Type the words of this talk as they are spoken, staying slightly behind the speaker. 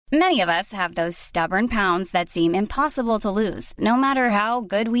Many of us have those stubborn pounds that seem impossible to lose, no matter how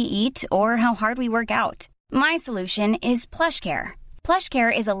good we eat or how hard we work out. My solution is PlushCare.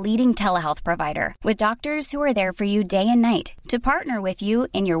 PlushCare is a leading telehealth provider with doctors who are there for you day and night to partner with you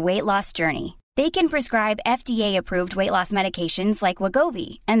in your weight loss journey. They can prescribe FDA-approved weight loss medications like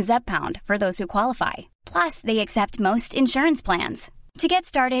Wegovy and Zepbound for those who qualify. Plus, they accept most insurance plans. To get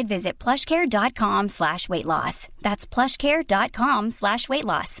started, visit plushcare.com/weightloss. That's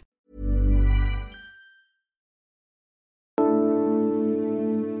plushcare.com/weightloss.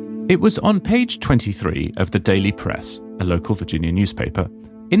 It was on page 23 of the Daily Press, a local Virginia newspaper,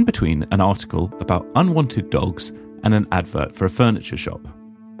 in between an article about unwanted dogs and an advert for a furniture shop.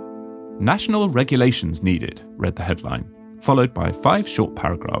 National regulations needed, read the headline, followed by 5 short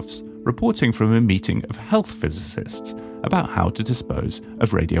paragraphs reporting from a meeting of health physicists about how to dispose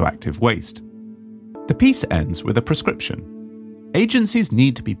of radioactive waste. The piece ends with a prescription. Agencies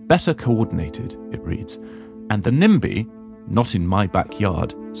need to be better coordinated, it reads, and the NIMBY, not in my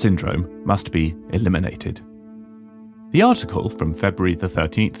backyard, syndrome must be eliminated. The article from February the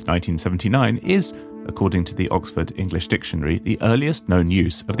 13th, 1979 is, according to the Oxford English Dictionary, the earliest known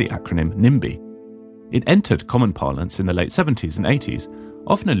use of the acronym NIMBY. It entered common parlance in the late 70s and 80s,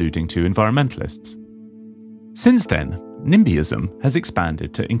 often alluding to environmentalists. Since then, NIMBYism has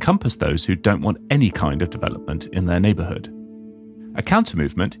expanded to encompass those who don't want any kind of development in their neighbourhood. A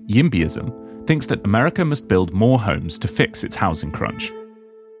counter-movement, YIMBYism, thinks that America must build more homes to fix its housing crunch.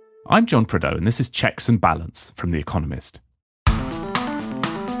 I'm John Prideaux, and this is Checks and Balance from The Economist.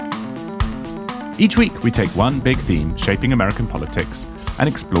 Each week, we take one big theme shaping American politics and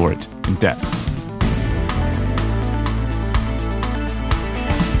explore it in depth.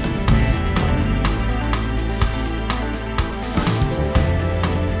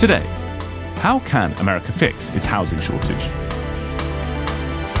 Today, how can America fix its housing shortage?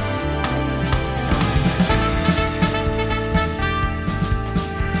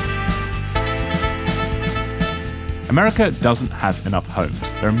 America doesn't have enough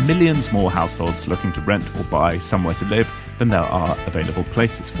homes. There are millions more households looking to rent or buy somewhere to live than there are available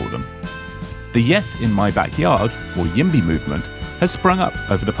places for them. The Yes in My Backyard, or YIMBY movement, has sprung up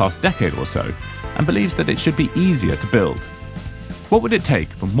over the past decade or so and believes that it should be easier to build. What would it take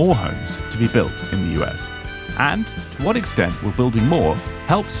for more homes to be built in the US? And to what extent will building more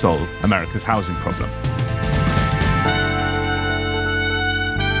help solve America's housing problem?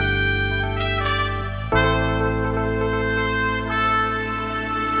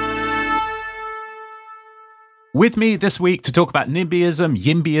 With me this week to talk about NIMBYism,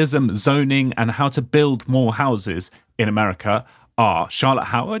 YIMBYism, zoning, and how to build more houses in America are Charlotte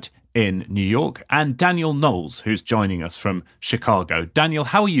Howard in New York and Daniel Knowles, who's joining us from Chicago. Daniel,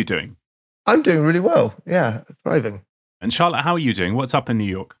 how are you doing? I'm doing really well. Yeah, thriving. And Charlotte, how are you doing? What's up in New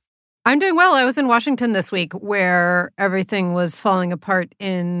York? I'm doing well. I was in Washington this week where everything was falling apart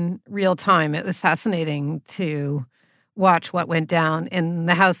in real time. It was fascinating to watch what went down in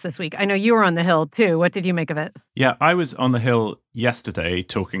the House this week. I know you were on the Hill too. What did you make of it? Yeah, I was on the Hill yesterday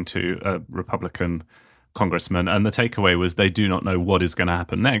talking to a Republican congressman, and the takeaway was they do not know what is going to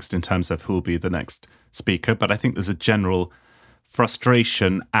happen next in terms of who will be the next speaker. But I think there's a general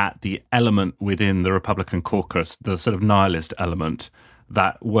frustration at the element within the Republican caucus, the sort of nihilist element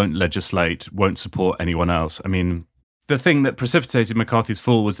that won't legislate, won't support anyone else. I mean, the thing that precipitated McCarthy's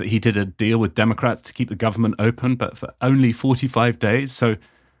fall was that he did a deal with Democrats to keep the government open, but for only 45 days. So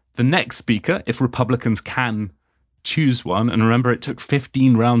the next speaker, if Republicans can choose one, and remember it took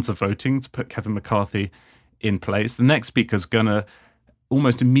 15 rounds of voting to put Kevin McCarthy in place, the next speaker's going to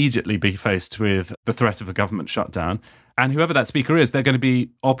almost immediately be faced with the threat of a government shutdown. And whoever that speaker is, they're going to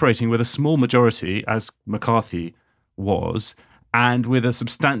be operating with a small majority, as McCarthy was, and with a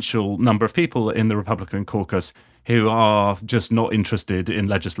substantial number of people in the Republican caucus who are just not interested in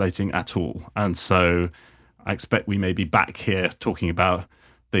legislating at all. And so I expect we may be back here talking about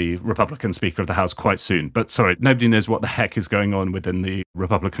the Republican Speaker of the House quite soon. But sorry, nobody knows what the heck is going on within the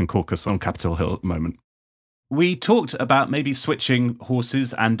Republican caucus on Capitol Hill at the moment. We talked about maybe switching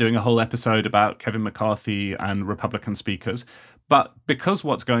horses and doing a whole episode about Kevin McCarthy and Republican speakers. But because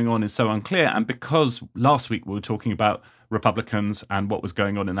what's going on is so unclear, and because last week we were talking about Republicans and what was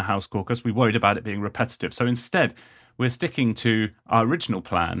going on in the House caucus, we worried about it being repetitive. So instead, we're sticking to our original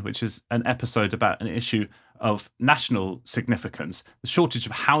plan, which is an episode about an issue of national significance, the shortage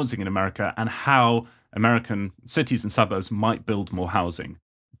of housing in America and how American cities and suburbs might build more housing.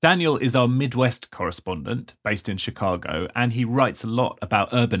 Daniel is our Midwest correspondent based in Chicago, and he writes a lot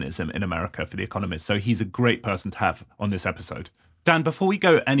about urbanism in America for The Economist, so he's a great person to have on this episode. Dan, before we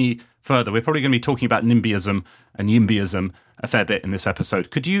go any further, we're probably going to be talking about NIMBYism and YIMBYism a fair bit in this episode.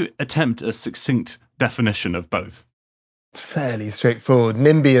 Could you attempt a succinct definition of both? It's fairly straightforward.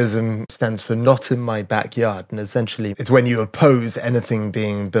 NIMBYism stands for not in my backyard. And essentially, it's when you oppose anything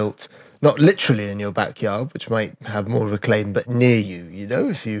being built, not literally in your backyard, which might have more of a claim, but near you,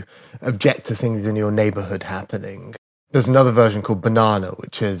 if you object to things in your neighborhood happening. There's another version called Banana,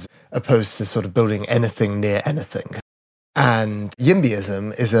 which is opposed to sort of building anything near anything. And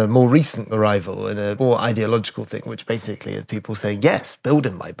YIMBYism is a more recent arrival and a more ideological thing, which basically is people saying, yes, build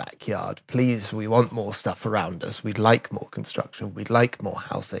in my backyard. Please, we want more stuff around us. We'd like more construction. We'd like more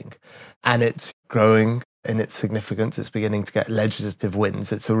housing. And it's growing in its significance. It's beginning to get legislative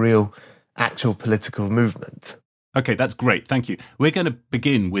wins. It's a real, actual political movement. Okay, that's great. Thank you. We're going to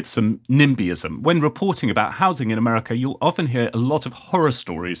begin with some NIMBYism. When reporting about housing in America, you'll often hear a lot of horror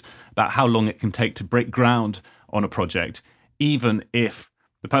stories about how long it can take to break ground on a project, even if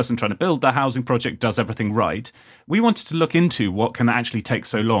the person trying to build the housing project does everything right. We wanted to look into what can actually take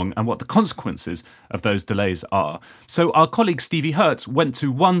so long and what the consequences of those delays are. So our colleague Stevie Hertz went to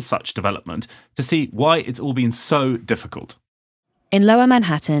one such development to see why it's all been so difficult. In Lower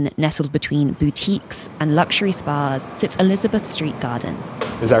Manhattan, nestled between boutiques and luxury spas, sits Elizabeth Street Garden.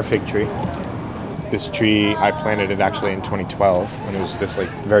 This is our fig tree. This tree, I planted it actually in 2012 when it was this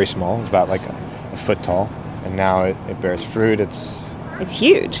very small. It was about a foot tall. And now it bears fruit. It's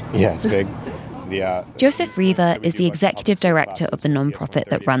huge. Yeah, it's big. Joseph Reaver is the executive director of the nonprofit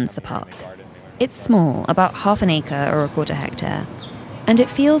that runs the park. It's small, about half an acre or a quarter hectare. And it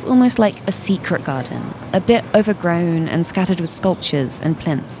feels almost like a secret garden, a bit overgrown and scattered with sculptures and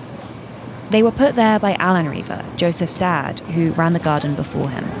plinths. They were put there by Alan Reaver, Joseph's dad, who ran the garden before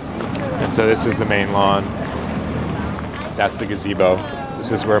him. And so this is the main lawn. That's the gazebo.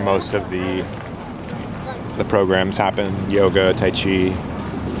 This is where most of the programs happen: yoga, tai chi,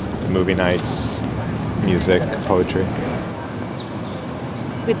 movie nights, music, poetry.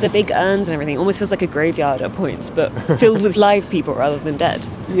 With the big urns and everything, it almost feels like a graveyard at points, but filled with live people rather than dead.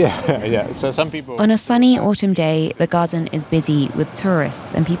 Yeah. So some people... On a sunny autumn day, the garden is busy with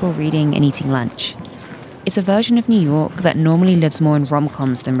tourists and people reading and eating lunch. It's a version of New York that normally lives more in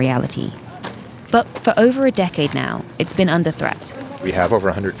rom-coms than reality. But for over a decade now, it's been under threat. We have over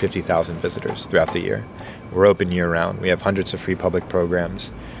 150,000 visitors throughout the year. We're open year-round. We have hundreds of free public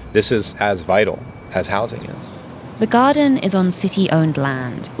programs. This is as vital as housing is. The garden is on city-owned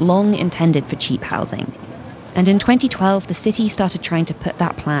land, long intended for cheap housing. And in 2012, the city started trying to put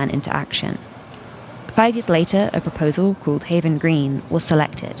that plan into action. 5 years later, a proposal called Haven Green was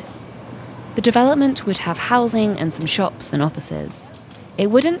selected. The development would have housing and some shops and offices. It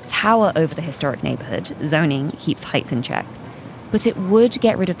wouldn't tower over the historic neighborhood, zoning keeps heights in check, but it would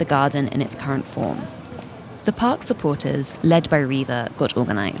get rid of the garden in its current form. The park supporters, led by Reaver, got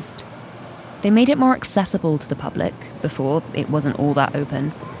organized. They made it more accessible to the public, before it wasn't all that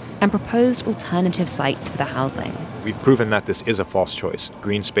open, and proposed alternative sites for the housing. We've proven that this is a false choice,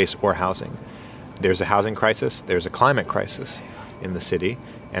 green space or housing. There's a housing crisis, there's a climate crisis in the city,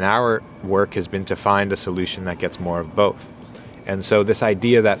 and our work has been to find a solution that gets more of both. And so this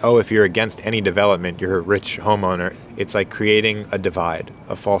idea that, if you're against any development, you're a rich homeowner, it's like creating a divide,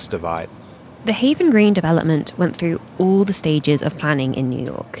 a false divide. The Haven Green development went through all the stages of planning in New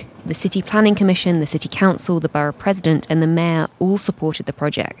York. The City Planning Commission, the City Council, the Borough President, and the Mayor all supported the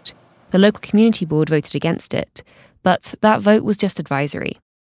project. The local community board voted against it, but that vote was just advisory.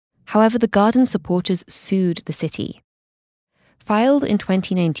 However, the garden supporters sued the city. Filed in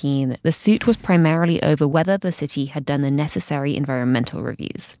 2019, the suit was primarily over whether the city had done the necessary environmental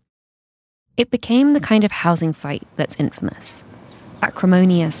reviews. It became the kind of housing fight that's infamous.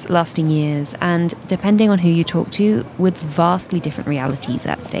 Acrimonious, lasting years, and, depending on who you talk to, with vastly different realities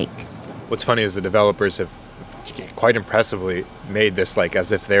at stake. What's funny is the developers have quite impressively made this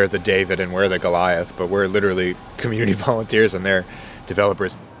as if they're the David and we're the Goliath, but we're literally community volunteers and they're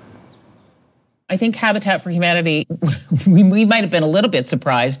developers. I think Habitat for Humanity, we might have been a little bit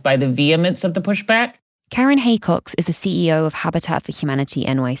surprised by the vehemence of the pushback. Karen Haycox is the CEO of Habitat for Humanity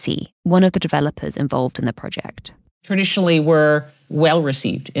NYC, one of the developers involved in the project. Traditionally, we're well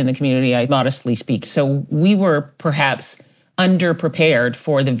received in the community, I modestly speak. So we were perhaps underprepared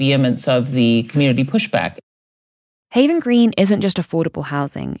for the vehemence of the community pushback. Haven Green isn't just affordable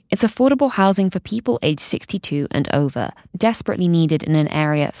housing. It's affordable housing for people aged 62 and over, desperately needed in an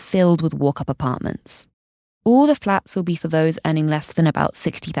area filled with walk-up apartments. All the flats will be for those earning less than about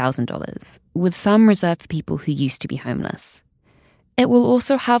 $60,000, with some reserved for people who used to be homeless. It will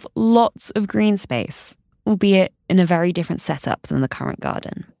also have lots of green space, albeit in a very different setup than the current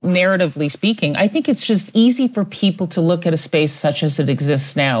garden. Narratively speaking, I think it's just easy for people to look at a space such as it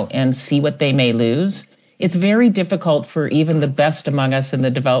exists now and see what they may lose. It's very difficult for even the best among us in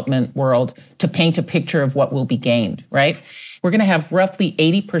the development world to paint a picture of what will be gained, right? We're going to have roughly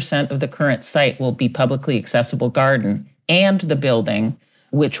 80% of the current site will be publicly accessible garden and the building,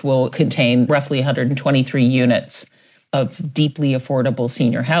 which will contain roughly 123 units of deeply affordable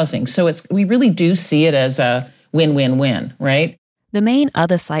senior housing. So we really do see it as a win-win-win, right? The main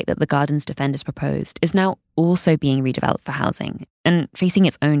other site that the garden's defenders proposed is now also being redeveloped for housing and facing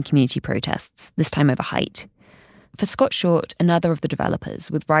its own community protests, this time over height. For Scott Short, another of the developers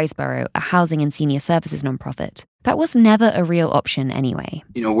with Riseborough, a housing and senior services nonprofit, that was never a real option anyway.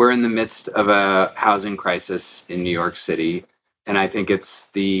 We're in the midst of a housing crisis in New York City, and I think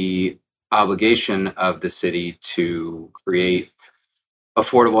it's the obligation of the city to create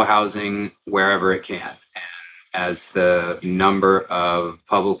affordable housing wherever it can. As the number of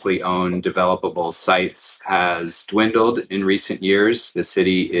publicly owned developable sites has dwindled in recent years, the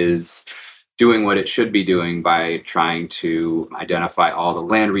city is doing what it should be doing by trying to identify all the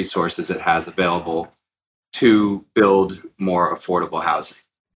land resources it has available to build more affordable housing.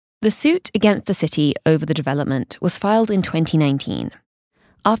 The suit against the city over the development was filed in 2019.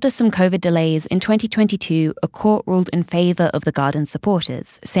 After some COVID delays, in 2022, a court ruled in favour of the garden's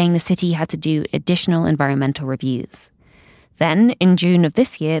supporters, saying the city had to do additional environmental reviews. Then, in June of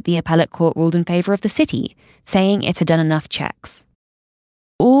this year, the appellate court ruled in favour of the city, saying it had done enough checks.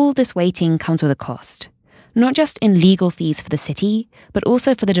 All this waiting comes with a cost, not just in legal fees for the city, but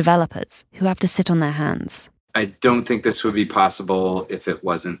also for the developers, who have to sit on their hands. I don't think this would be possible if it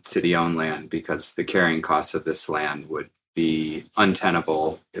wasn't city-owned land, because the carrying costs of this land would be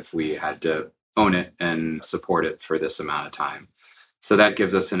untenable if we had to own it and support it for this amount of time. So that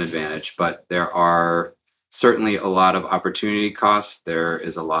gives us an advantage, but there are certainly a lot of opportunity costs. There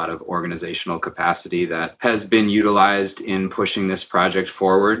is a lot of organizational capacity that has been utilized in pushing this project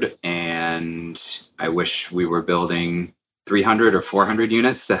forward, and I wish we were building 300 or 400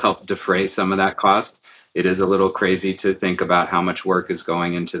 units to help defray some of that cost. It is a little crazy to think about how much work is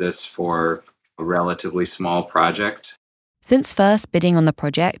going into this for a relatively small project. Since first bidding on the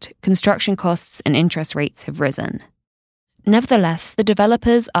project, construction costs and interest rates have risen. Nevertheless, the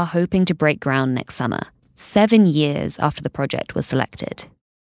developers are hoping to break ground next summer, 7 years after the project was selected.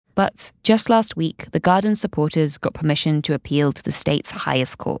 But just last week, the garden supporters got permission to appeal to the state's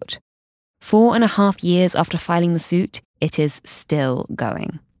highest court. 4.5 years after filing the suit, it is still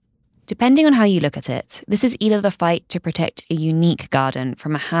going. Depending on how you look at it, this is either the fight to protect a unique garden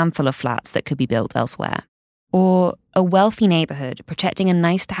from a handful of flats that could be built elsewhere, or a wealthy neighbourhood protecting a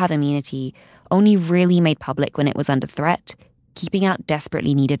nice-to-have amenity only really made public when it was under threat, keeping out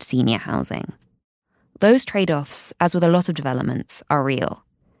desperately needed senior housing. Those trade-offs, as with a lot of developments, are real.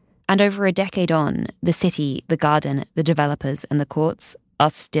 And over a decade on, the city, the garden, the developers and the courts are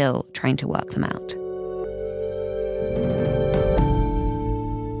still trying to work them out.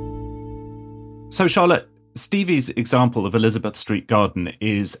 So, Charlotte, Stevie's example of Elizabeth Street Garden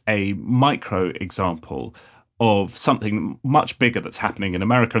is a micro example of something much bigger that's happening in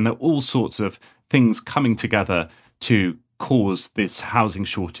America. And there are all sorts of things coming together to cause this housing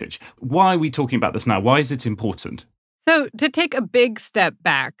shortage. Why are we talking about this now? Why is it important? So to take a big step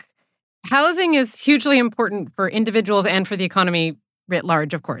back, housing is hugely important for individuals and for the economy writ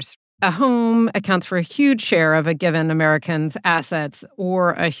large, of course. A home accounts for a huge share of a given American's assets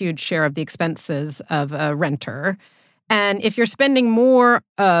or a huge share of the expenses of a renter. And if you're spending more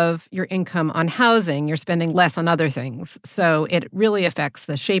of your income on housing, you're spending less on other things. So it really affects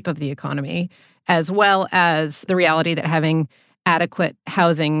the shape of the economy, as well as the reality that having adequate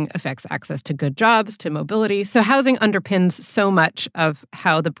housing affects access to good jobs, to mobility. So housing underpins so much of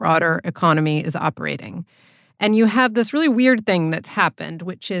how the broader economy is operating. And you have this really weird thing that's happened,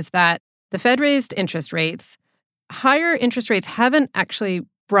 which is that the Fed raised interest rates. Higher interest rates haven't actually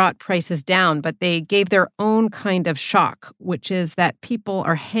brought prices down, but they gave their own kind of shock, which is that people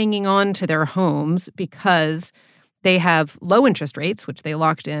are hanging on to their homes because they have low interest rates, which they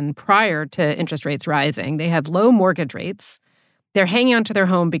locked in prior to interest rates rising. They have low mortgage rates. They're hanging on to their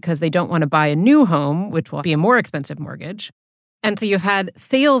home because they don't want to buy a new home, which will be a more expensive mortgage. And so you've had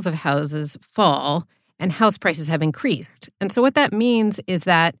sales of houses fall and house prices have increased. And so what that means is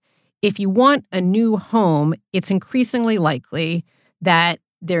that if you want a new home, it's increasingly likely that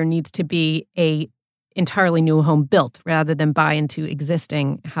there needs to be a entirely new home built rather than buy into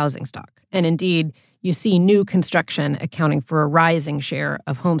existing housing stock. And indeed, you see new construction accounting for a rising share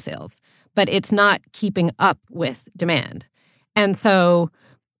of home sales, but it's not keeping up with demand. And so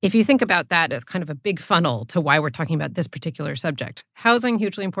if you think about that as kind of a big funnel to why we're talking about this particular subject, housing,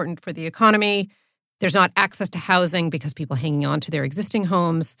 hugely important for the economy. There's not access to housing because people hanging on to their existing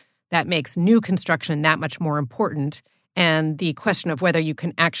homes. That makes new construction that much more important. And the question of whether you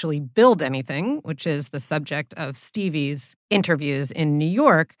can actually build anything, which is the subject of Stevie's interviews in New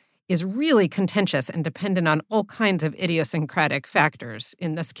York, is really contentious and dependent on all kinds of idiosyncratic factors.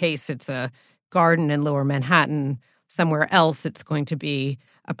 In this case, it's a garden in Lower Manhattan. Somewhere else, it's going to be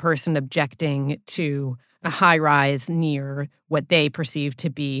a person objecting to a high-rise near what they perceive to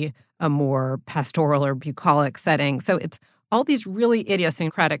be a more pastoral or bucolic setting. So it's all these really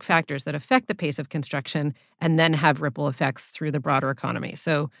idiosyncratic factors that affect the pace of construction and then have ripple effects through the broader economy.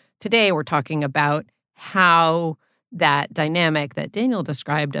 So today we're talking about how that dynamic that Daniel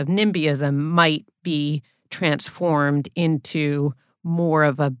described of NIMBYism might be transformed into more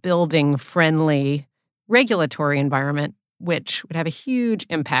of a building-friendly regulatory environment, which would have a huge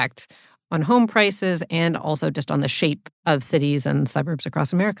impact on home prices and also just on the shape of cities and suburbs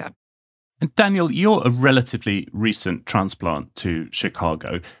across America. And Daniel, you're a relatively recent transplant to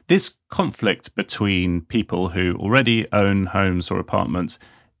Chicago. This conflict between people who already own homes or apartments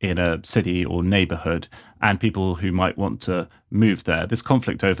in a city or neighborhood and people who might want to move there, this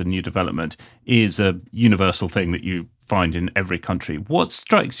conflict over new development is a universal thing that you find in every country. What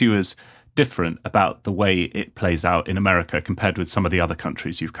strikes you as different about the way it plays out in America compared with some of the other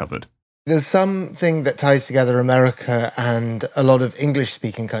countries you've covered? There's something that ties together America and a lot of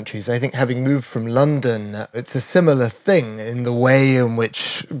English-speaking countries. I think having moved from London, it's a similar thing in the way in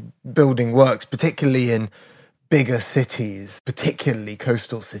which building works, particularly in bigger cities, particularly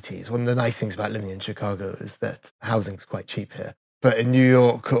coastal cities. One of the nice things about living in Chicago is that housing's quite cheap here. But in New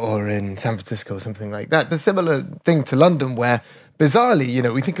York or in San Francisco or something like that, the similar thing to London where,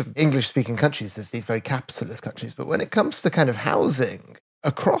 bizarrely, we think of English-speaking countries as these very capitalist countries. But when it comes to kind of housing,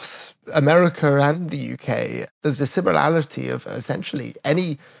 across America and the UK, there's a similarity of essentially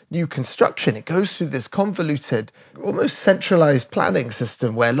any new construction. It goes through this convoluted, almost centralized planning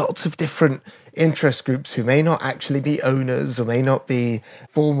system where lots of different interest groups who may not actually be owners or may not be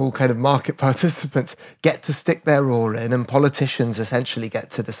formal kind of market participants get to stick their oar in, and politicians essentially get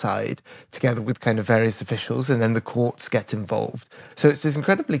to decide together with kind of various officials, and then the courts get involved. So it's this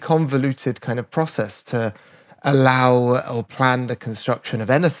incredibly convoluted kind of process to allow or plan the construction of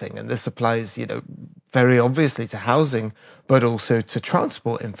anything. And this applies, very obviously to housing, but also to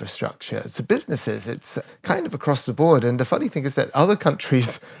transport infrastructure, to businesses. It's kind of across the board. And the funny thing is that other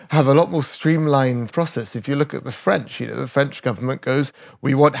countries have a lot more streamlined process. If you look at the French, the French government goes,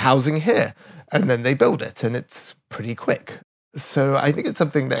 we want housing here. And then they build it, and it's pretty quick. So I think it's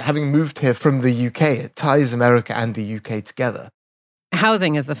something that, having moved here from the UK, it ties America and the UK together.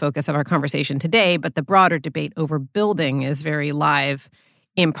 Housing is the focus of our conversation today, but the broader debate over building is very live,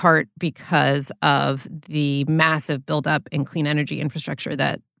 in part because of the massive buildup in clean energy infrastructure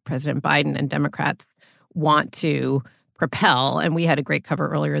that President Biden and Democrats want to propel. And we had a great cover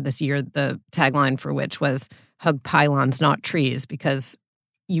earlier this year, the tagline for which was "Hug pylons, not trees," because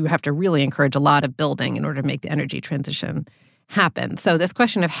you have to really encourage a lot of building in order to make the energy transition happen. So this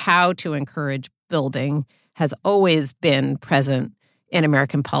question of how to encourage building has always been present in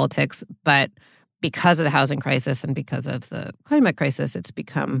American politics, but because of the housing crisis and because of the climate crisis, it's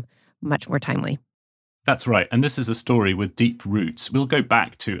become much more timely. That's right. And this is a story with deep roots. We'll go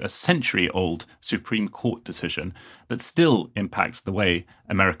back to a century-old Supreme Court decision that still impacts the way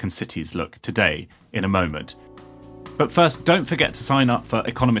American cities look today in a moment. But first, don't forget to sign up for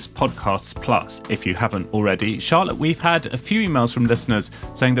Economist Podcasts Plus if you haven't already. Charlotte, we've had a few emails from listeners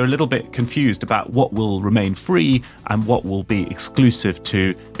saying they're a little bit confused about what will remain free and what will be exclusive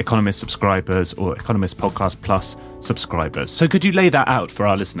to Economist subscribers or Economist Podcast Plus subscribers. So could you lay that out for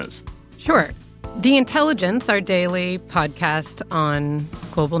our listeners? Sure. The Intelligence, our daily podcast on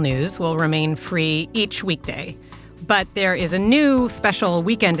global news, will remain free each weekday. But there is a new special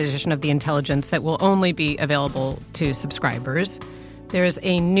weekend edition of The Intelligence that will only be available to subscribers. There's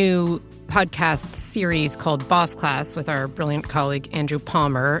a new podcast series called Boss Class with our brilliant colleague Andrew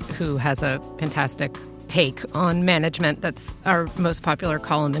Palmer, who has a fantastic take on management. That's our most popular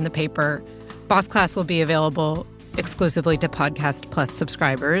column in the paper. Boss Class will be available exclusively to Podcast Plus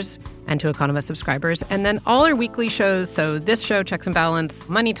subscribers and to Economist subscribers. And then all our weekly shows, so this show, Checks and Balance,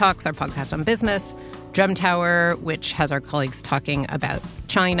 Money Talks, our podcast on business, Drum Tower, which has our colleagues talking about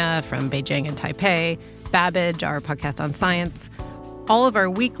China from Beijing and Taipei, Babbage, our podcast on science. All of our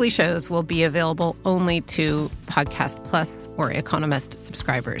weekly shows will be available only to Podcast Plus or Economist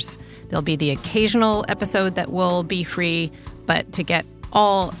subscribers. There'll be the occasional episode that will be free, but to get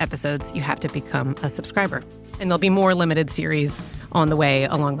all episodes, you have to become a subscriber. And there'll be more limited series on the way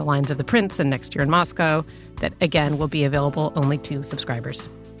along the lines of The Prince and Next Year in Moscow that, again, will be available only to subscribers.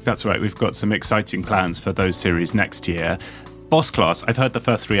 That's right. We've got some exciting plans for those series next year. Boss Class, I've heard the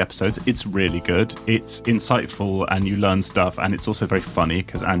first 3 episodes. It's really good. It's insightful and you learn stuff. And it's also very funny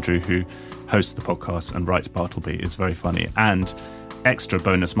because Andrew, who hosts the podcast and writes Bartleby, is very funny. And extra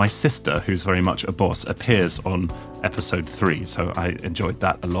bonus, my sister, who's very much a boss, appears on episode 3. So I enjoyed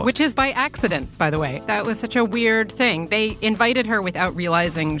that a lot. Which is by accident, by the way. That was such a weird thing. They invited her without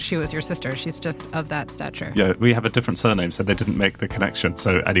realizing she was your sister. She's just of that stature. Yeah, we have a different surname, so they didn't make the connection.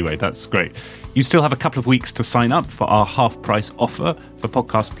 So anyway, that's great. You still have a couple of weeks to sign up for our half-price offer for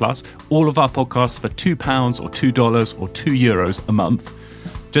Podcast Plus. All of our podcasts for £2 or $2 or €2 a month.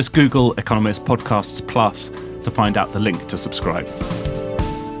 Just Google Economist Podcasts Plus to find out the link to subscribe.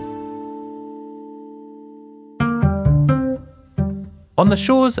 On the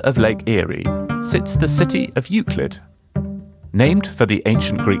shores of Lake Erie sits the city of Euclid. Named for the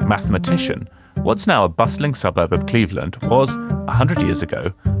ancient Greek mathematician, what's now a bustling suburb of Cleveland was, 100 years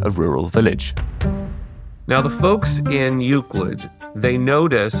ago, a rural village. Now, the folks in Euclid, they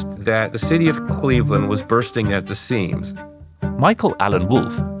noticed that the city of Cleveland was bursting at the seams. Michael Alan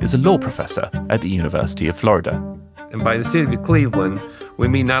Wolfe is a law professor at the University of Florida. And by the city of Cleveland, we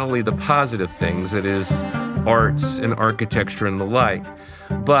mean not only the positive things, that is, arts and architecture and the like,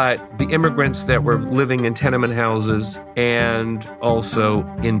 but the immigrants that were living in tenement houses and also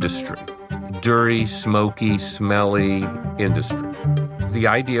industry. Dirty, smoky, smelly industry. The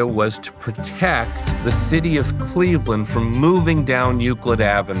idea was to protect the city of Cleveland from moving down Euclid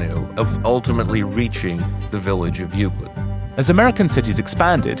Avenue, of ultimately reaching the village of Euclid. As American cities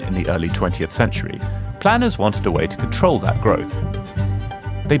expanded in the early 20th century, planners wanted a way to control that growth.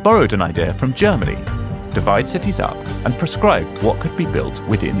 They borrowed an idea from Germany: divide cities up and prescribe what could be built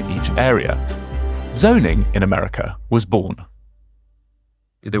within each area. Zoning in America was born.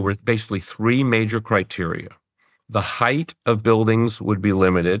 There were basically 3 major criteria. The height of buildings would be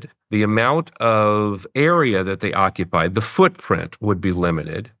limited. The amount of area that they occupied, the footprint, would be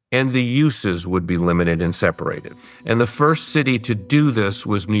limited. And the uses would be limited and separated. And the first city to do this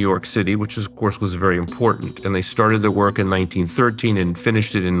was New York City, which of course was very important. And they started their work in 1913 and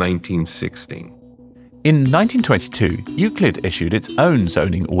finished it in 1916. In 1922, Euclid issued its own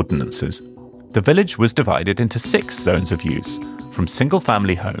zoning ordinances. The village was divided into 6 zones of use, from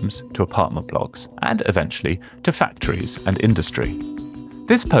single-family homes to apartment blocks, and eventually to factories and industry.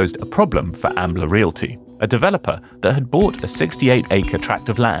 This posed a problem for Ambler Realty, a developer that had bought a 68-acre tract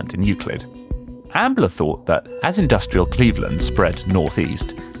of land in Euclid. Ambler thought that as industrial Cleveland spread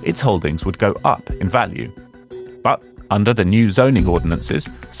northeast, its holdings would go up in value. But under the new zoning ordinances,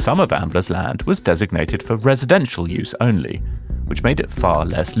 some of Ambler's land was designated for residential use only, which made it far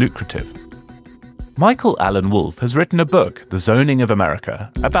less lucrative. Michael Alan Wolfe has written a book, The Zoning of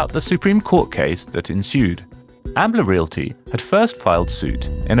America, about the Supreme Court case that ensued. Ambler Realty had first filed suit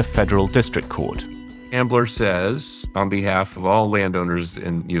in a federal district court. Ambler says, on behalf of all landowners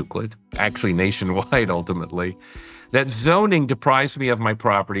in Euclid, actually nationwide ultimately, that zoning deprives me of my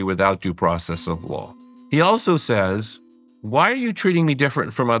property without due process of law. He also says, why are you treating me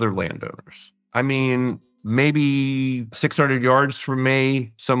different from other landowners? I mean, maybe 600 yards from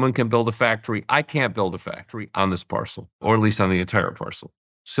me, someone can build a factory. I can't build a factory on this parcel, or at least on the entire parcel.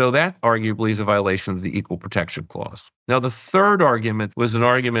 So that arguably is a violation of the Equal Protection Clause. Now, the third argument was an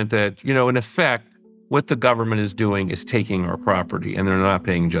argument that, in effect, what the government is doing is taking our property and they're not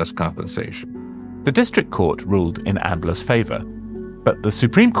paying just compensation. The district court ruled in Ambler's favor, but the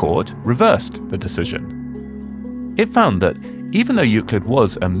Supreme Court reversed the decision. It found that even though Euclid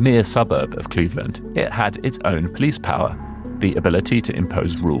was a mere suburb of Cleveland, it had its own police power, the ability to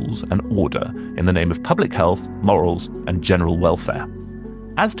impose rules and order in the name of public health, morals, and general welfare.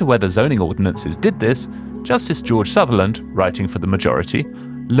 As to whether zoning ordinances did this, Justice George Sutherland, writing for the majority,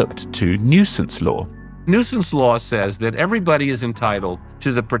 looked to nuisance law. Nuisance law says that everybody is entitled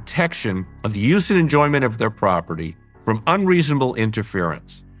to the protection of the use and enjoyment of their property from unreasonable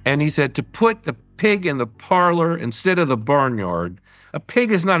interference. And he said to put the pig in the parlor instead of the barnyard, a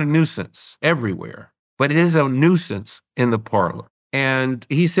pig is not a nuisance everywhere, but it is a nuisance in the parlor. And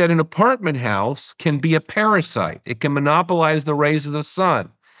he said an apartment house can be a parasite. It can monopolize the rays of the sun.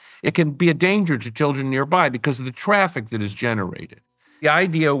 It can be a danger to children nearby because of the traffic that is generated. The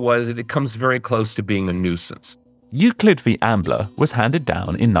idea was that it comes very close to being a nuisance. Euclid v. Ambler was handed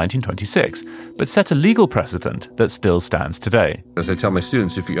down in 1926, but set a legal precedent that still stands today. As I tell my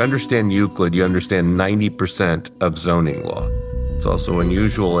students, if you understand Euclid, you understand 90% of zoning law. It's also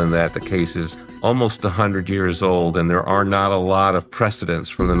unusual in that the cases almost 100 years old, and there are not a lot of precedents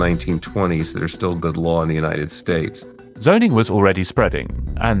from the 1920s that are still good law in the United States. Zoning was already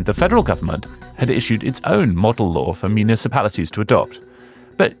spreading, and the federal government had issued its own model law for municipalities to adopt.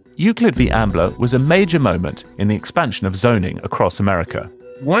 But Euclid v. Ambler was a major moment in the expansion of zoning across America.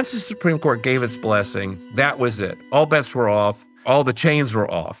 Once the Supreme Court gave its blessing, that was it. All bets were off, all the chains were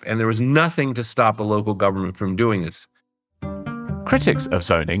off, and there was nothing to stop a local government from doing this. Critics of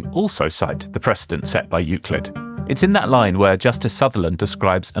zoning also cite the precedent set by Euclid. It's in that line where Justice Sutherland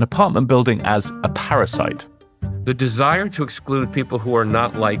describes an apartment building as a parasite. The desire to exclude people who are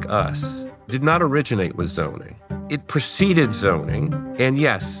not like us did not originate with zoning. It preceded zoning, and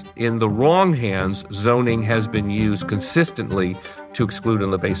yes, in the wrong hands, zoning has been used consistently to exclude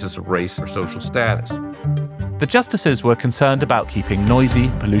on the basis of race or social status. The justices were concerned about keeping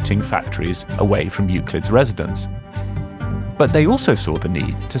noisy, polluting factories away from Euclid's residents. But they also saw the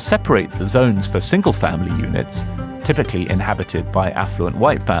need to separate the zones for single-family units, typically inhabited by affluent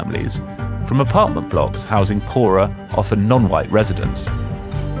white families, from apartment blocks housing poorer, often non-white residents.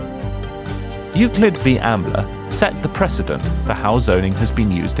 Euclid v. Ambler set the precedent for how zoning has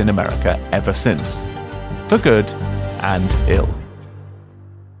been used in America ever since, for good and ill.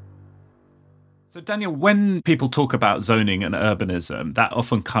 So, Daniel, when people talk about zoning and urbanism, that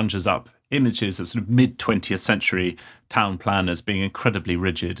often conjures up images of sort of mid-20th century town planners being incredibly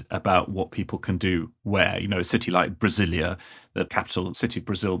rigid about what people can do where. You know, a city like Brasilia, the capital city of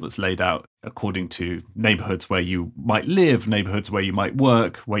Brazil, that's laid out according to neighborhoods where you might live, neighborhoods where you might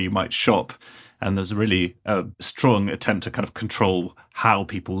work, where you might shop. And there's really a strong attempt to kind of control how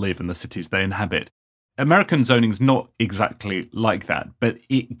people live in the cities they inhabit. American zoning's not exactly like that, but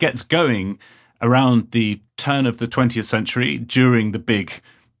it gets going around the turn of the 20th century during the big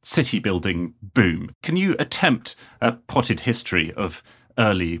city building boom. Can you attempt a potted history of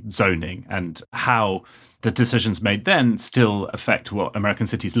early zoning and how the decisions made then still affect what American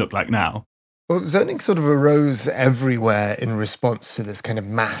cities look like now? Well, zoning sort of arose everywhere in response to this kind of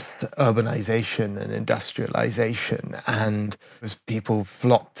mass urbanization and industrialization. And as people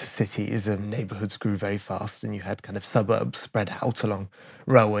flocked to cities and neighborhoods grew very fast, and you had kind of suburbs spread out along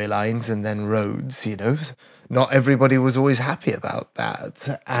railway lines and then roads, you know, not everybody was always happy about that.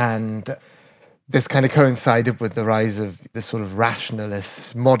 And this kind of coincided with the rise of this sort of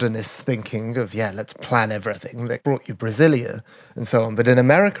rationalist, modernist thinking of, let's plan everything. Like brought you Brasilia and so on. But in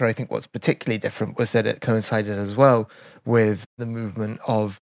America, I think what's particularly different was that it coincided as well with the movement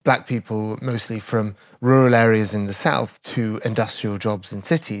of Black people, mostly from rural areas in the South, to industrial jobs in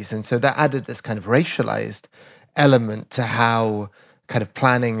cities. And so that added this kind of racialized element to how kind of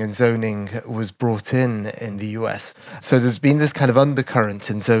planning and zoning was brought in the US. So there's been this kind of undercurrent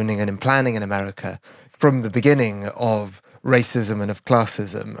in zoning and in planning in America from the beginning of racism and of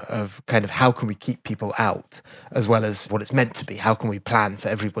classism, of kind of how can we keep people out, as well as what it's meant to be. How can we plan for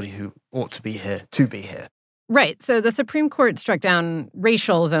everybody who ought to be here to be here? Right. So the Supreme Court struck down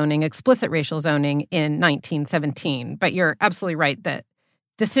racial zoning, explicit racial zoning in 1917. But you're absolutely right that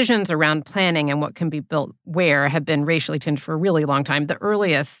decisions around planning and what can be built where have been racially tinged for a really long time. The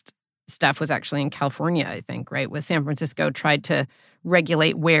earliest stuff was actually in California, I think, right? With San Francisco tried to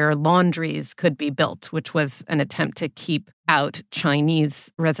regulate where laundries could be built, which was an attempt to keep out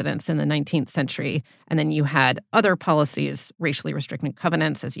Chinese residents in the 19th century. And then you had other policies, racially restricting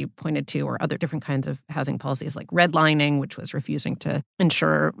covenants, as you pointed to, or other different kinds of housing policies like redlining, which was refusing to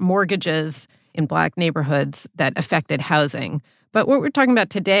insure mortgages in Black neighborhoods that affected housing. But what we're talking about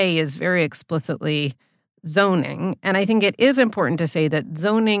today is very explicitly zoning. And I think it is important to say that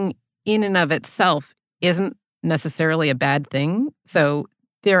zoning in and of itself isn't necessarily a bad thing. So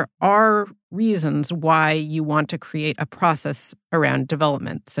there are reasons why you want to create a process around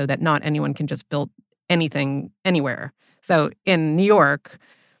development so that not anyone can just build anything anywhere. So in New York,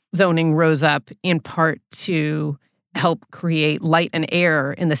 zoning rose up in part to help create light and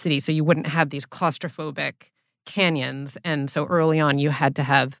air in the city so you wouldn't have these claustrophobic canyons. And so early on, you had to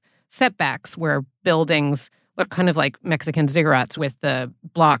have setbacks where buildings look kind of like Mexican ziggurats with the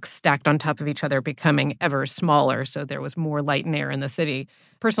blocks stacked on top of each other becoming ever smaller. So there was more light and air in the city.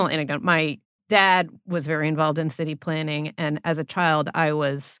 Personal anecdote, my dad was very involved in city planning. And as a child, I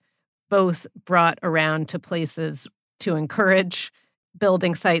was both brought around to places to encourage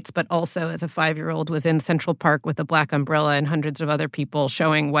building sites, but also as a 5-year-old was in Central Park with a black umbrella and hundreds of other people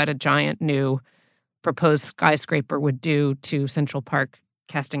showing what a giant new proposed skyscraper would do to Central Park,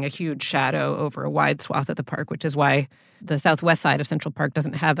 casting a huge shadow over a wide swath of the park, which is why the southwest side of Central Park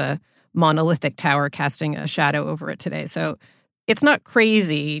doesn't have a monolithic tower casting a shadow over it today. So it's not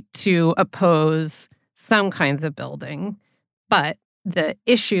crazy to oppose some kinds of building, but The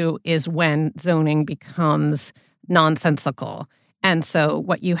issue is when zoning becomes nonsensical. And so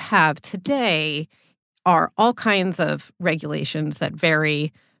what you have today are all kinds of regulations that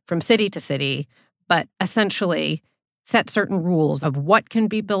vary from city to city, but essentially set certain rules of what can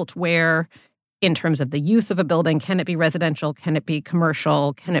be built where in terms of the use of a building. Can it be residential? Can it be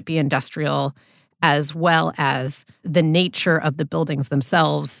commercial? Can it be industrial? As well as the nature of the buildings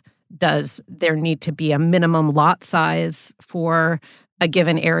themselves. Does there need to be a minimum lot size for a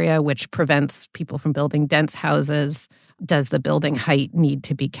given area, which prevents people from building dense houses? Does the building height need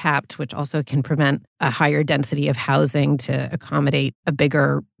to be capped, which also can prevent a higher density of housing to accommodate a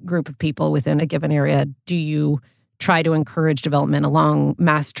bigger group of people within a given area? Do you try to encourage development along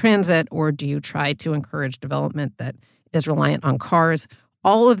mass transit, or do you try to encourage development that is reliant on cars?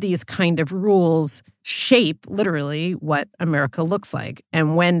 All of these kind of rules shape literally what America looks like.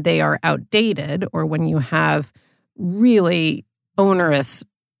 And when they are outdated, or when you have really onerous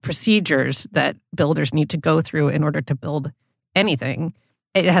procedures that builders need to go through in order to build anything,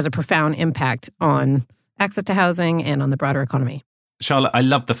 it has a profound impact on access to housing and on the broader economy. Charlotte, I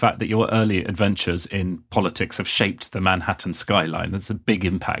love the fact that your early adventures in politics have shaped the Manhattan skyline. That's a big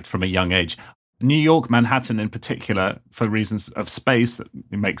impact from a young age. New York, Manhattan in particular, for reasons of space that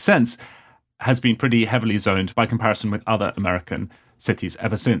makes sense, has been pretty heavily zoned by comparison with other American cities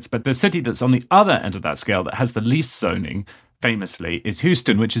ever since. But the city that's on the other end of that scale that has the least zoning, famously, is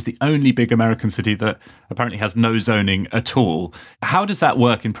Houston, which is the only big American city that apparently has no zoning at all. How does that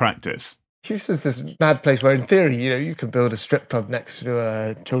work in practice? Houston's this mad place where, in theory, you can build a strip club next to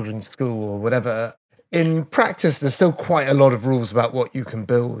a children's school or whatever. In practice, there's still quite a lot of rules about what you can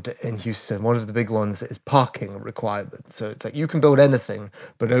build in Houston. One of the big ones is parking requirements. So it's like you can build anything,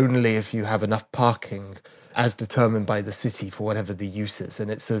 but only if you have enough parking as determined by the city for whatever the use is. And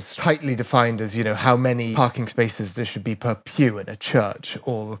it's as tightly defined as, how many parking spaces there should be per pew in a church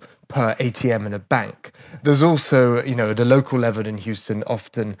or per ATM in a bank. There's also, at a local level in Houston,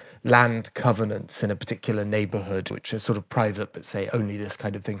 often land covenants in a particular neighborhood, which are sort of private, but say only this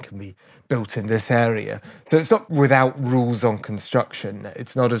kind of thing can be built in this area. So it's not without rules on construction.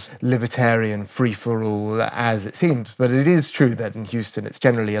 It's not as libertarian, free-for-all as it seems, but it is true that in Houston, it's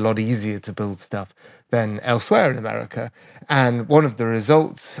generally a lot easier to build stuff than elsewhere in America. And one of the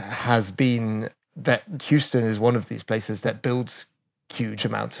results has been that Houston is one of these places that builds huge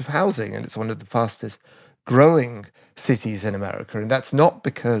amounts of housing, and it's one of the fastest growing cities in America. And that's not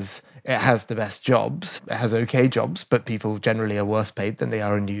because it has the best jobs. It has okay jobs, but people generally are worse paid than they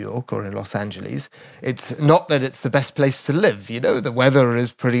are in New York or in Los Angeles. It's not that it's the best place to live. The weather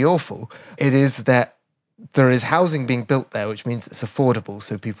is pretty awful. It is that there is housing being built there, which means it's affordable,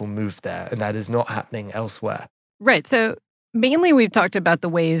 so people move there, and that is not happening elsewhere. Right. So mainly we've talked about the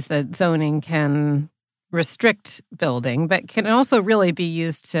ways that zoning can restrict building, but can also really be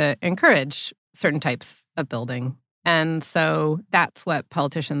used to encourage certain types of building. And so that's what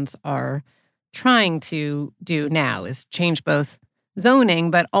politicians are trying to do now, is change both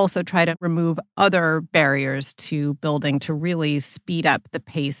zoning, but also try to remove other barriers to building to really speed up the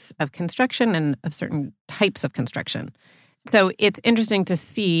pace of construction and of certain types of construction. So it's interesting to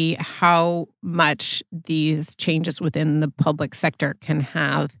see how much these changes within the public sector can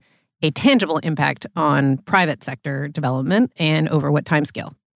have a tangible impact on private sector development and over what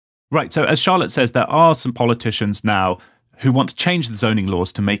timescale. Right. So as Charlotte says, there are some politicians now who want to change the zoning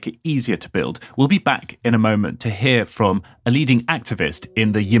laws to make it easier to build. We'll be back in a moment to hear from a leading activist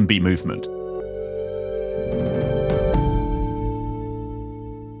in the YIMBY movement.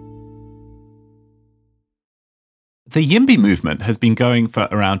 The YIMBY movement has been going for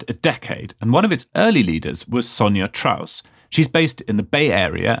around a decade, and one of its early leaders was Sonia Trauss. She's based in the Bay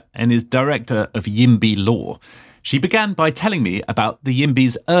Area and is director of YIMBY Law. She began by telling me about the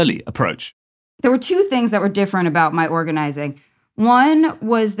YIMBY's early approach. There were two things that were different about my organizing. One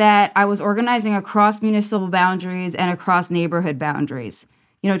was that I was organizing across municipal boundaries and across neighborhood boundaries,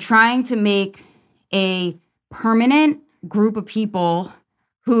 trying to make a permanent group of people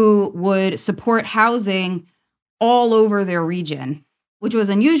who would support housing all over their region, which was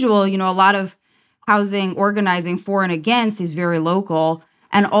unusual. A lot of housing organizing for and against is very local,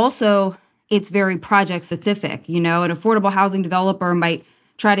 and also it's very project specific. An affordable housing developer might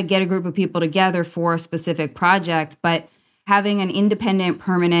try to get a group of people together for a specific project, but having an independent,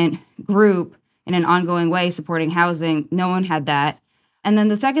 permanent group in an ongoing way supporting housing, no one had that. And then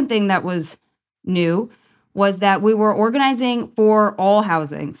the second thing that was new was that we were organizing for all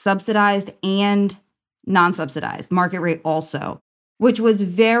housing, subsidized and non-subsidized, market rate also, which was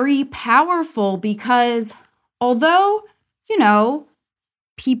very powerful because although,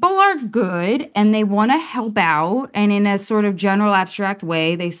 people are good and they want to help out. And in a sort of general abstract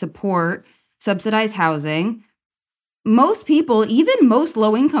way, they support subsidized housing. Most people, even most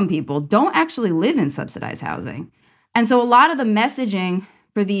low-income people, don't actually live in subsidized housing. And so a lot of the messaging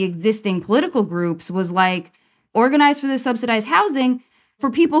for the existing political groups was like, organize for this subsidized housing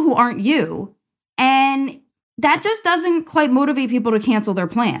for people who aren't you. And that just doesn't quite motivate people to cancel their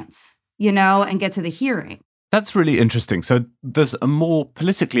plans, and get to the hearing. That's really interesting. So there's a more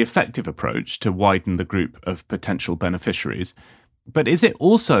politically effective approach to widen the group of potential beneficiaries. But is it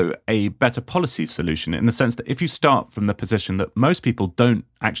also a better policy solution in the sense that if you start from the position that most people don't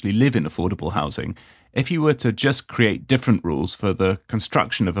actually live in affordable housing, if you were to just create different rules for the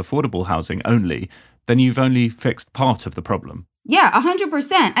construction of affordable housing only, then you've only fixed part of the problem? Yeah,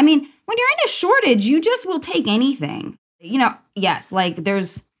 100%. I mean, when you're in a shortage, you just will take anything. Yes, like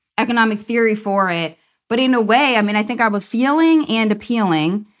there's economic theory for it. But in a way, I mean, I think I was feeling and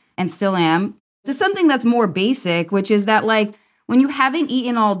appealing, and still am, to something that's more basic, which is that like, when you haven't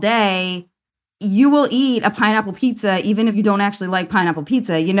eaten all day, you will eat a pineapple pizza, even if you don't actually like pineapple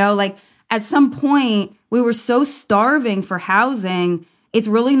pizza. Like at some point, we were so starving for housing, it's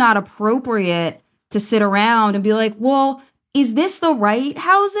really not appropriate to sit around and be like, well, is this the right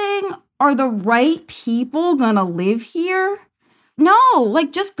housing? Are the right people going to live here? No,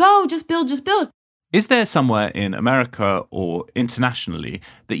 like just go, just build, just build. Is there somewhere in America or internationally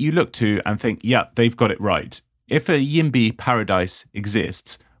that you look to and think, yeah, they've got it right? If a YIMBY paradise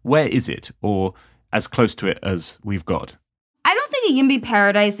exists, where is it, or as close to it as we've got? I don't think a YIMBY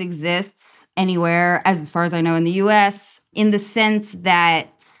paradise exists anywhere, as far as I know, in the U.S., in the sense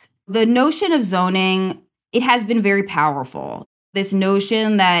that the notion of zoning, it has been very powerful. This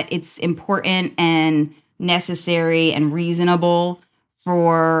notion that it's important and necessary and reasonable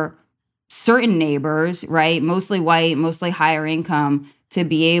for certain neighbors, right, mostly white, mostly higher income, to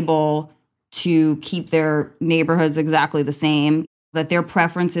be able to keep their neighborhoods exactly the same, that their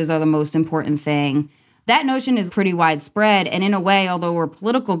preferences are the most important thing. That notion is pretty widespread. And in a way, although we're a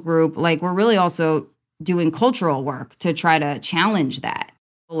political group, like we're really also doing cultural work to try to challenge that.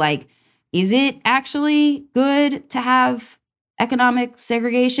 Like, is it actually good to have economic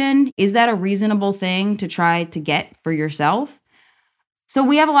segregation? Is that a reasonable thing to try to get for yourself? So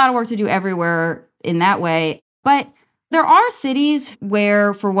we have a lot of work to do everywhere in that way. But there are cities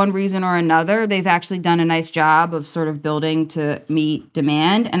where, for one reason or another, they've actually done a nice job of sort of building to meet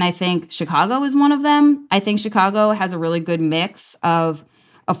demand. And I think Chicago is one of them. I think Chicago has a really good mix of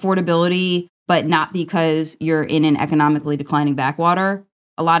affordability, but not because you're in an economically declining backwater.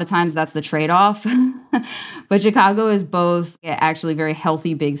 A lot of times that's the trade-off. But Chicago is both actually a very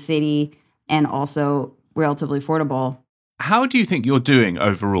healthy big city and also relatively affordable. How do you think you're doing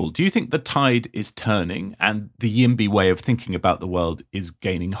overall? Do you think the tide is turning and the YIMBY way of thinking about the world is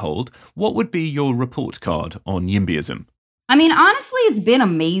gaining hold? What would be your report card on YIMBYism? I mean, honestly, it's been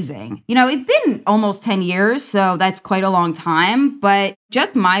amazing. It's been almost 10 years, so that's quite a long time. But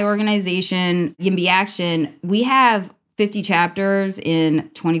just my organization, YIMBY Action, we have 50 chapters in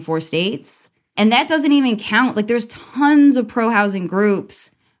 24 states. And that doesn't even count. Like, there's tons of pro-housing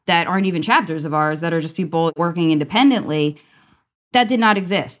groups that aren't even chapters of ours, that are just people working independently. That did not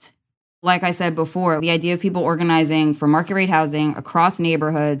exist. Like I said before, the idea of people organizing for market rate housing across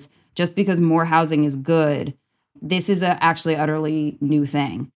neighborhoods just because more housing is good, this is actually utterly new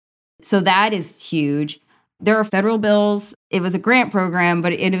thing. So that is huge. There are federal bills. It was a grant program,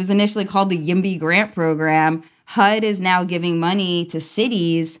 but it was initially called the YIMBY Grant Program. HUD is now giving money to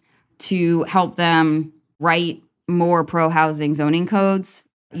cities to help them write more pro-housing zoning codes,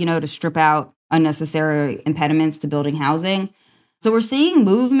 to strip out unnecessary impediments to building housing. So we're seeing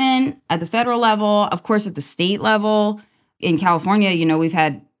movement at the federal level, of course, at the state level. In California, we've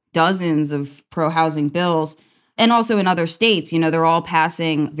had dozens of pro-housing bills. And also in other states, they're all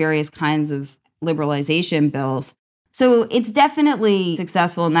passing various kinds of liberalization bills. So it's definitely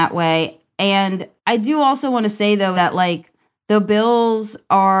successful in that way. And I do also want to say, though, that the bills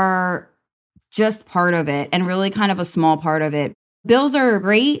are just part of it and really kind of a small part of it. Bills are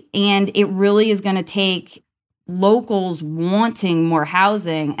great, and it really is going to take locals wanting more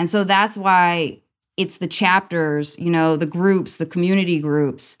housing. And so that's why it's the chapters, the groups, the community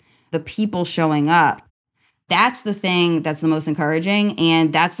groups, the people showing up. That's the thing that's the most encouraging.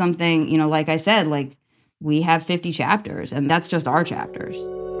 And that's something, like I said, we have 50 chapters, and that's just our chapters.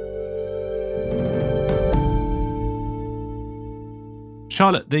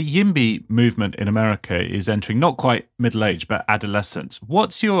 Charlotte, the YIMBY movement in America is entering not quite middle age, but adolescence.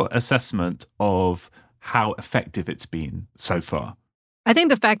 What's your assessment of how effective it's been so far? I think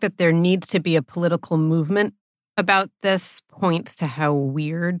the fact that there needs to be a political movement about this points to how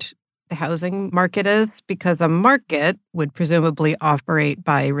weird the housing market is, because a market would presumably operate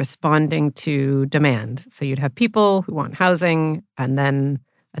by responding to demand. So you'd have people who want housing, and then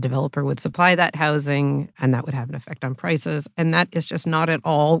a developer would supply that housing, and that would have an effect on prices. And that is just not at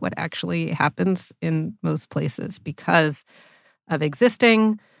all what actually happens in most places because of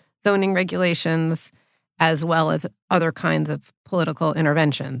existing zoning regulations, as well as other kinds of political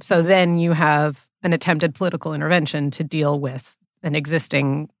intervention. So then you have an attempted political intervention to deal with an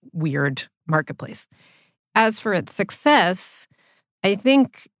existing weird marketplace. As for its success, I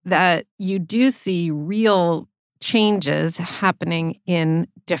think that you do see real changes happening in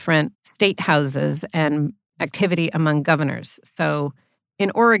different state houses and activity among governors. So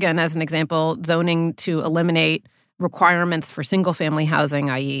in Oregon, as an example, zoning to eliminate requirements for single-family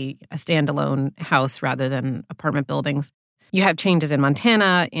housing, i.e. a standalone house rather than apartment buildings. You have changes in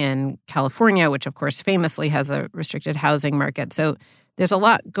Montana, in California, which of course famously has a restricted housing market. So there's a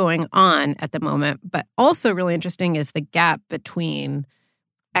lot going on at the moment. But also really interesting is the gap between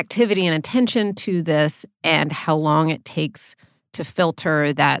activity and attention to this and how long it takes to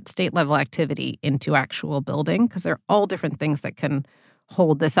filter that state-level activity into actual building, because there are all different things that can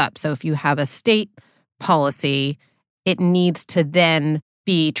hold this up. So if you have a state policy, it needs to then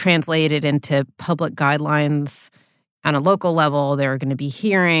be translated into public guidelines on a local level. There are going to be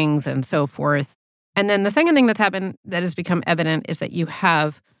hearings and so forth. And then the second thing that's happened that has become evident is that you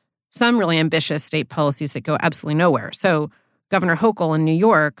have some really ambitious state policies that go absolutely nowhere. So Governor Hochul in New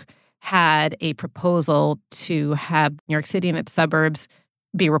York had a proposal to have New York City and its suburbs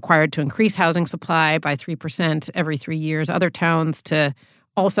be required to increase housing supply by 3% every 3 years. Other towns to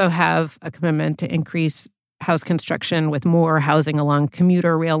also have a commitment to increase house construction with more housing along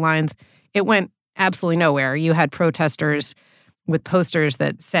commuter rail lines. It went absolutely nowhere. You had protesters with posters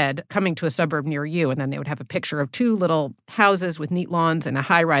that said, coming to a suburb near you, and then they would have a picture of two little houses with neat lawns and a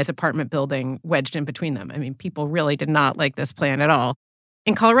high-rise apartment building wedged in between them. I mean, people really did not like this plan at all.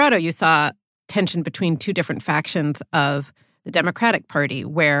 In Colorado, you saw tension between two different factions of the Democratic Party,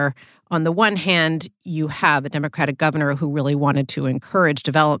 where on the one hand, you have a Democratic governor who really wanted to encourage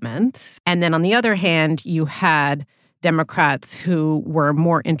development. And then on the other hand, you had Democrats who were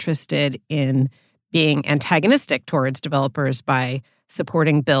more interested in being antagonistic towards developers by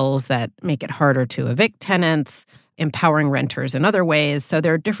supporting bills that make it harder to evict tenants, empowering renters in other ways. So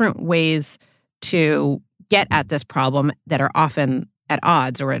there are different ways to get at this problem that are often at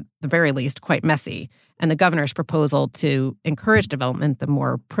odds, or at the very least quite messy. And the governor's proposal to encourage development, the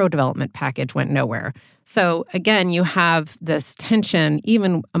more pro-development package, went nowhere. So again, you have this tension,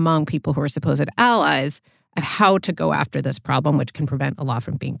 even among people who are supposed allies, of how to go after this problem, which can prevent a law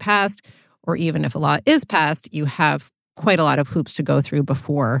from being passed. Or even if a law is passed, you have quite a lot of hoops to go through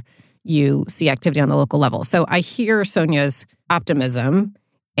before you see activity on the local level. So I hear Sonia's optimism,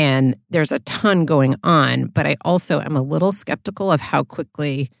 and there's a ton going on, but I also am a little skeptical of how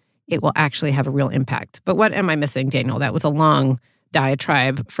quickly it will actually have a real impact. But what am I missing, Daniel? That was a long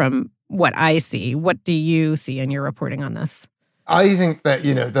diatribe from what I see. What do you see in your reporting on this? I think that,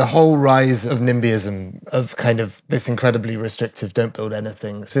 the whole rise of NIMBYism, of kind of this incredibly restrictive don't build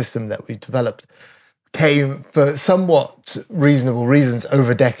anything system that we developed, came for somewhat reasonable reasons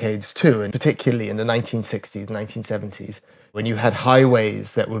over decades too, and particularly in the 1960s, 1970s, when you had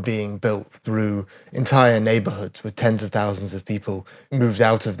highways that were being built through entire neighborhoods with tens of thousands of people moved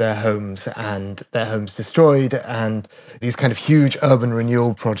out of their homes and their homes destroyed, and these kind of huge urban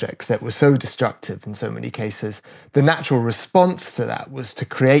renewal projects that were so destructive in so many cases. The natural response to that was to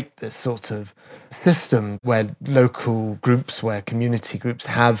create this sort of system where local groups, where community groups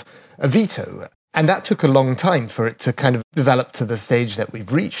have a veto. And that took a long time for it to kind of develop to the stage that we've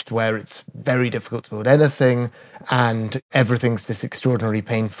reached, where it's very difficult to build anything and everything's this extraordinarily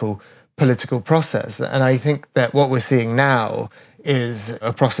painful political process. And I think that what we're seeing now is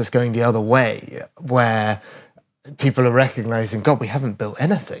a process going the other way, where people are recognizing, God, we haven't built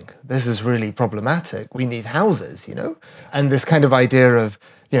anything. This is really problematic. We need houses, And this kind of idea of,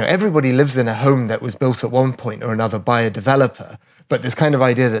 everybody lives in a home that was built at one point or another by a developer. But this kind of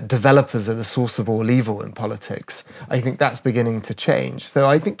idea that developers are the source of all evil in politics, I think that's beginning to change. So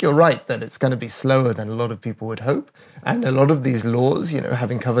I think you're right that it's going to be slower than a lot of people would hope. And a lot of these laws,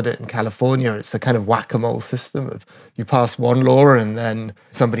 having covered it in California, it's a kind of whack-a-mole system of you pass one law and then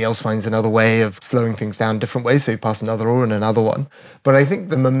somebody else finds another way of slowing things down different ways. So you pass another law and another one. But I think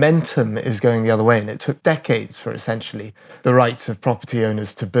the momentum is going the other way. And it took decades for essentially the rights of property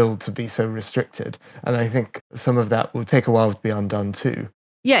owners to build to be so restricted. And I think some of that will take a while to be undone too.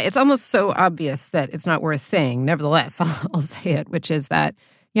 Yeah, it's almost so obvious that it's not worth saying. Nevertheless, I'll say it, which is that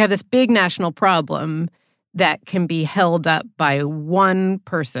you have this big national problem that can be held up by one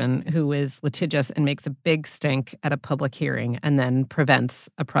person who is litigious and makes a big stink at a public hearing and then prevents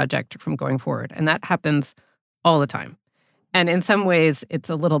a project from going forward. And that happens all the time. And in some ways, it's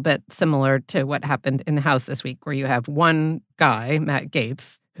a little bit similar to what happened in the House this week, where you have one guy, Matt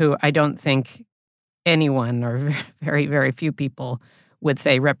Gaetz, who I don't think anyone or very, very few people would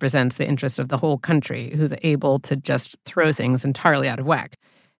say represents the interests of the whole country, who's able to just throw things entirely out of whack.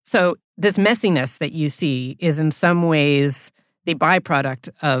 So this messiness that you see is in some ways the byproduct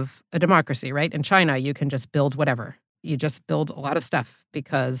of a democracy, right? In China, you can just build whatever. You just build a lot of stuff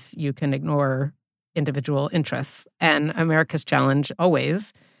because you can ignore individual interests. And America's challenge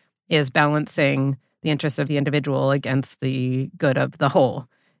always is balancing the interests of the individual against the good of the whole.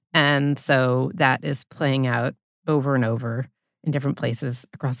 And so that is playing out over and over in different places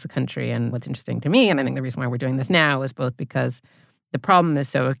across the country. And what's interesting to me, and I think the reason why we're doing this now, is both because the problem is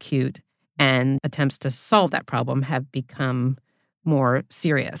so acute and attempts to solve that problem have become more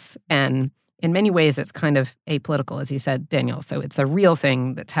serious. And in many ways, it's kind of apolitical, as you said, Daniel. So it's a real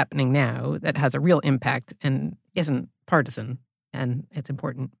thing that's happening now that has a real impact and isn't partisan, and it's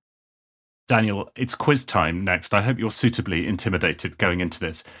important. Daniel, it's quiz time next. I hope you're suitably intimidated going into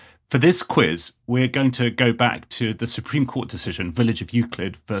this. For this quiz, we're going to go back to the Supreme Court decision, Village of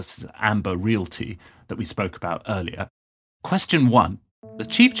Euclid versus Amber Realty, that we spoke about earlier. Question 1. The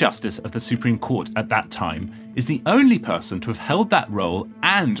Chief Justice of the Supreme Court at that time is the only person to have held that role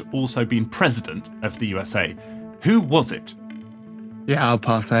and also been president of the USA. Who was it? Yeah, I'll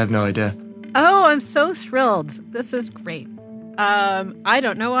pass. I have no idea. Oh, I'm so thrilled. This is great. I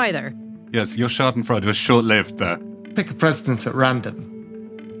don't know either. Yes, your schadenfreude was short-lived there. Pick a president at random.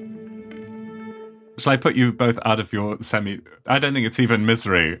 Shall I put you both out of your I don't think it's even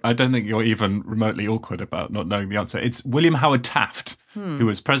misery. I don't think you're even remotely awkward about not knowing the answer. It's William Howard Taft, who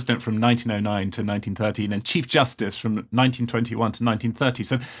was president from 1909 to 1913 and Chief Justice from 1921 to 1930.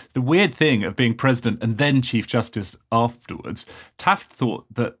 So the weird thing of being president and then Chief Justice afterwards, Taft thought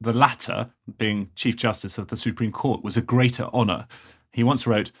that the latter, being Chief Justice of the Supreme Court, was a greater honour. He once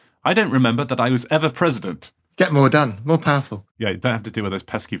wrote, "I don't remember that I was ever president." Get more done, more powerful. Yeah, you don't have to deal with those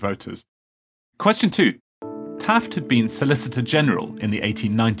pesky voters. Question 2. Taft had been Solicitor General in the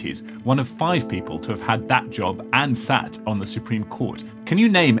 1890s, one of 5 people to have had that job and sat on the Supreme Court. Can you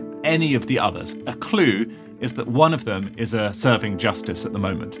name any of the others? A clue is that one of them is a serving justice at the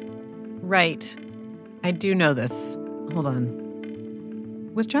moment. Right. I do know this. Hold on.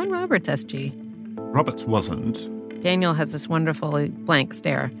 Was John Roberts SG? Roberts wasn't. Daniel has this wonderful blank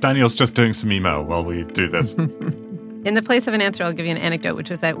stare. Daniel's just doing some email while we do this. In the place of an answer, I'll give you an anecdote, which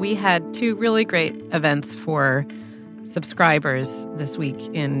was that we had 2 really great events for subscribers this week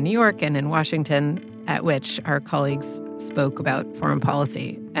in New York and in Washington, at which our colleagues spoke about foreign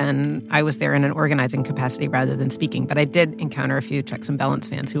policy. And I was there in an organizing capacity rather than speaking. But I did encounter a few Checks and Balance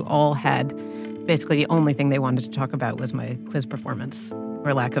fans who all had basically the only thing they wanted to talk about was my quiz performance,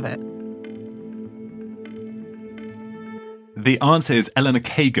 or lack of it. The answer is Eleanor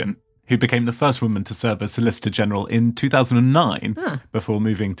Kagan, who became the first woman to serve as Solicitor General in 2009 before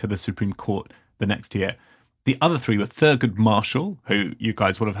moving to the Supreme Court the next year. The other 3 were Thurgood Marshall, who you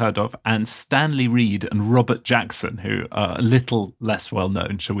guys would have heard of, and Stanley Reed and Robert Jackson, who are a little less well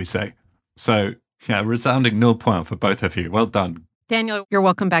known, shall we say. So, yeah, resounding 0 point for both of you. Well done. Daniel, you're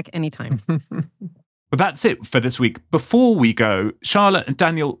welcome back anytime. Well, that's it for this week. Before we go, Charlotte and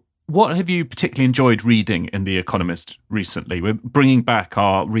Daniel, what have you particularly enjoyed reading in The Economist recently? We're bringing back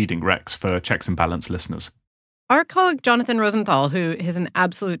our reading recs for Checks and Balance listeners. Our colleague Jonathan Rosenthal, who is an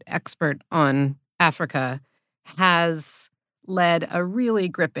absolute expert on Africa, has led a really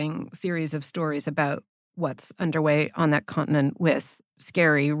gripping series of stories about what's underway on that continent, with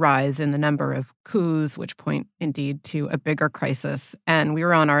scary rise in the number of coups, which point indeed to a bigger crisis. And we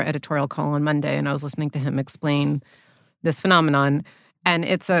were on our editorial call on Monday, and I was listening to him explain this phenomenon. And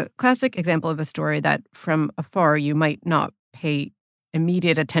it's a classic example of a story that from afar you might not pay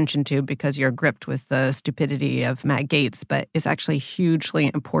immediate attention to because you're gripped with the stupidity of Matt Gaetz, but is actually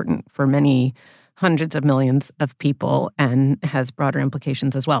hugely important for many hundreds of millions of people and has broader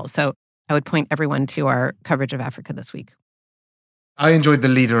implications as well. So I would point everyone to our coverage of Africa this week. I enjoyed the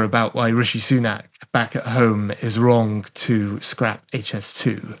leader about why Rishi Sunak back at home is wrong to scrap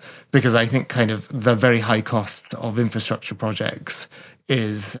HS2, because I think kind of the very high cost of infrastructure projects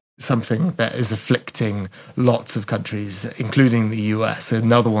is something that is afflicting lots of countries, including the US,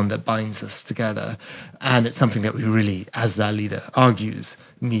 another one that binds us together. And it's something that we really, as our leader argues,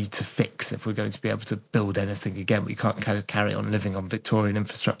 need to fix if we're going to be able to build anything again. We can't kind of carry on living on Victorian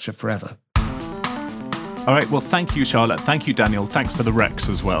infrastructure forever. All right, well, thank you, Charlotte. Thank you, Daniel. Thanks for the recs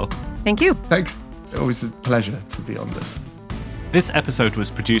as well. Thank you. Thanks. Always a pleasure to be on this. This episode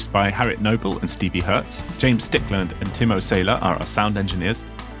was produced by Harriet Noble and Stevie Hertz. James Stickland and Timo Saylor are our sound engineers.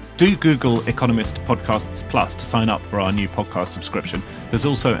 Do Google Economist Podcasts Plus to sign up for our new podcast subscription. There's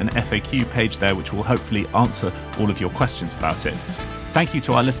also an FAQ page there which will hopefully answer all of your questions about it. Thank you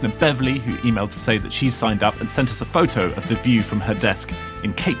to our listener Beverly, who emailed to say that she's signed up and sent us a photo of the view from her desk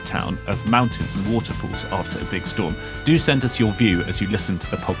in Cape Town of mountains and waterfalls after a big storm. Do send us your view as you listen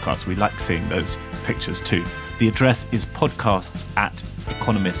to the podcast. We like seeing those pictures too. The address is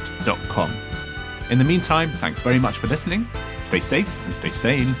podcasts@economist.com. In the meantime, thanks very much for listening. Stay safe and stay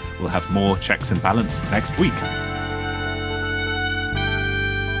sane. We'll have more Checks and Balance next week.